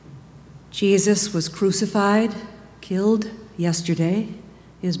Jesus was crucified, killed yesterday.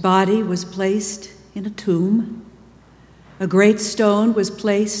 His body was placed in a tomb. A great stone was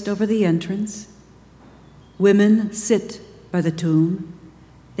placed over the entrance. Women sit by the tomb.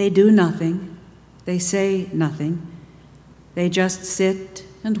 They do nothing. They say nothing. They just sit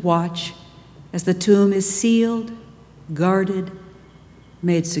and watch as the tomb is sealed, guarded,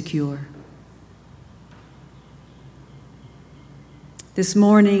 made secure. This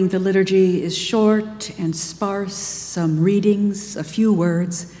morning, the liturgy is short and sparse, some readings, a few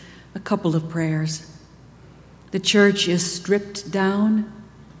words, a couple of prayers. The church is stripped down,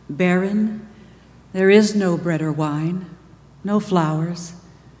 barren. There is no bread or wine, no flowers,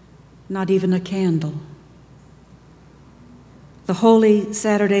 not even a candle. The Holy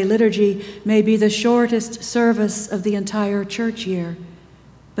Saturday liturgy may be the shortest service of the entire church year,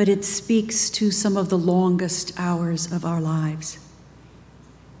 but it speaks to some of the longest hours of our lives.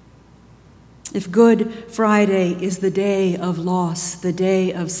 If Good Friday is the day of loss, the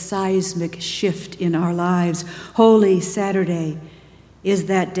day of seismic shift in our lives, Holy Saturday is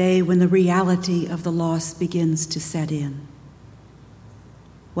that day when the reality of the loss begins to set in.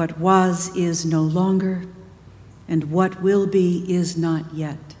 What was is no longer, and what will be is not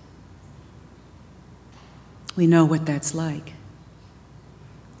yet. We know what that's like.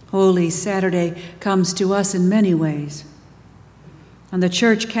 Holy Saturday comes to us in many ways. On the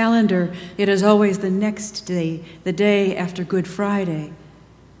church calendar, it is always the next day, the day after Good Friday.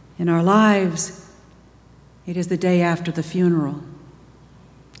 In our lives, it is the day after the funeral.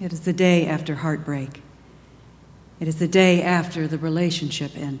 It is the day after heartbreak. It is the day after the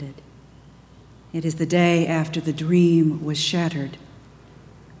relationship ended. It is the day after the dream was shattered.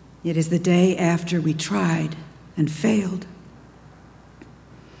 It is the day after we tried and failed.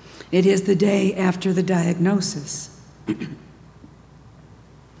 It is the day after the diagnosis.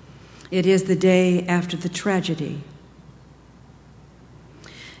 It is the day after the tragedy.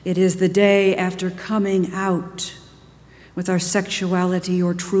 It is the day after coming out with our sexuality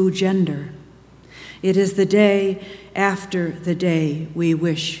or true gender. It is the day after the day we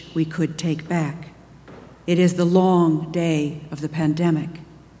wish we could take back. It is the long day of the pandemic.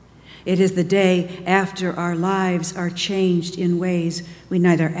 It is the day after our lives are changed in ways we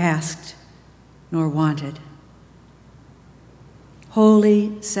neither asked nor wanted.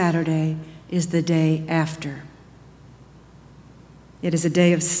 Holy Saturday is the day after. It is a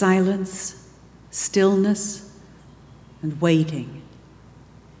day of silence, stillness, and waiting.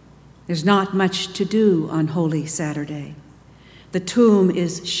 There's not much to do on Holy Saturday. The tomb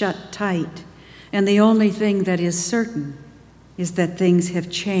is shut tight, and the only thing that is certain is that things have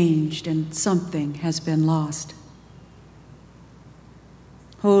changed and something has been lost.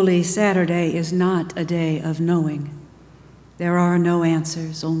 Holy Saturday is not a day of knowing. There are no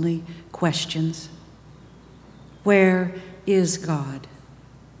answers, only questions. Where is God?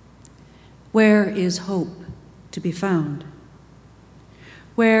 Where is hope to be found?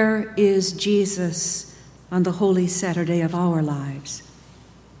 Where is Jesus on the Holy Saturday of our lives?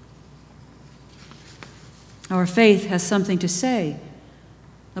 Our faith has something to say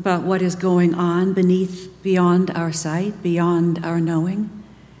about what is going on beyond our sight, beyond our knowing.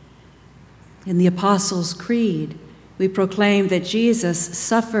 In the Apostles' Creed, we proclaim that Jesus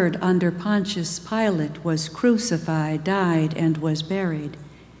suffered under Pontius Pilate, was crucified, died, and was buried.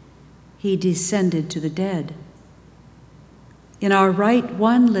 He descended to the dead. In our Rite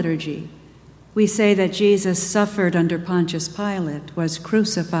One liturgy, we say that Jesus suffered under Pontius Pilate, was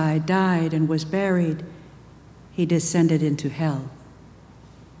crucified, died, and was buried. He descended into hell.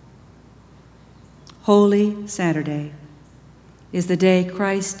 Holy Saturday is the day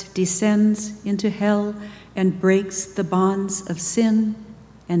Christ descends into hell and breaks the bonds of sin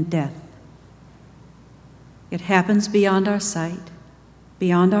and death. It happens beyond our sight,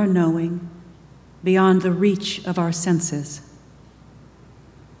 beyond our knowing, beyond the reach of our senses.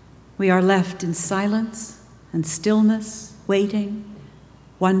 We are left in silence and stillness, waiting,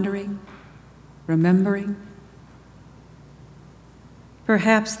 wondering, remembering.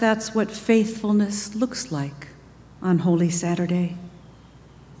 Perhaps that's what faithfulness looks like on Holy Saturday.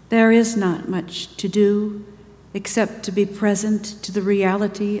 There is not much to do except to be present to the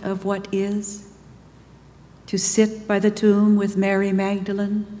reality of what is, to sit by the tomb with Mary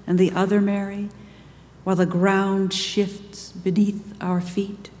Magdalene and the other Mary while the ground shifts beneath our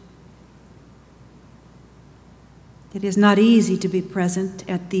feet. It is not easy to be present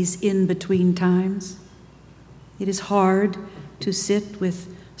at these in-between times. It is hard to sit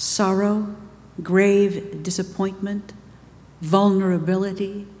with sorrow, grave disappointment,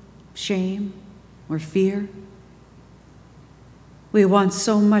 vulnerability, shame, or fear. We want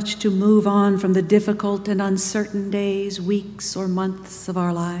so much to move on from the difficult and uncertain days, weeks, or months of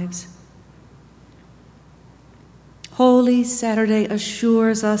our lives. Holy Saturday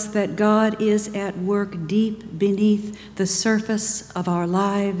assures us that God is at work deep beneath the surface of our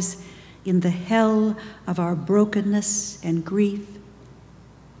lives, in the hell of our brokenness and grief,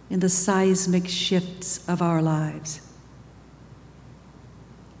 in the seismic shifts of our lives.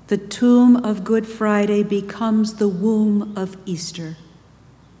 The tomb of Good Friday becomes the womb of Easter.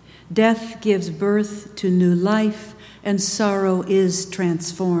 Death gives birth to new life, and sorrow is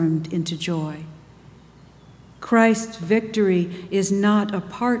transformed into joy. Christ's victory is not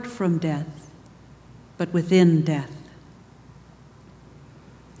apart from death, but within death.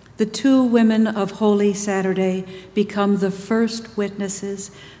 The two women of Holy Saturday become the first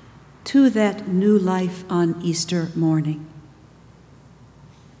witnesses to that new life on Easter morning.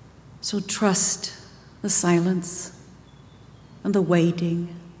 So trust the silence and the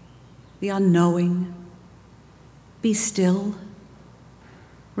waiting, the unknowing. Be still,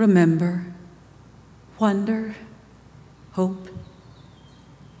 remember, wonder, hope,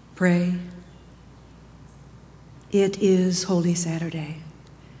 pray. It is Holy Saturday,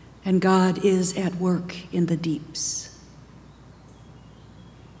 and God is at work in the deeps.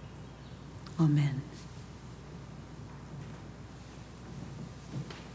 Amen.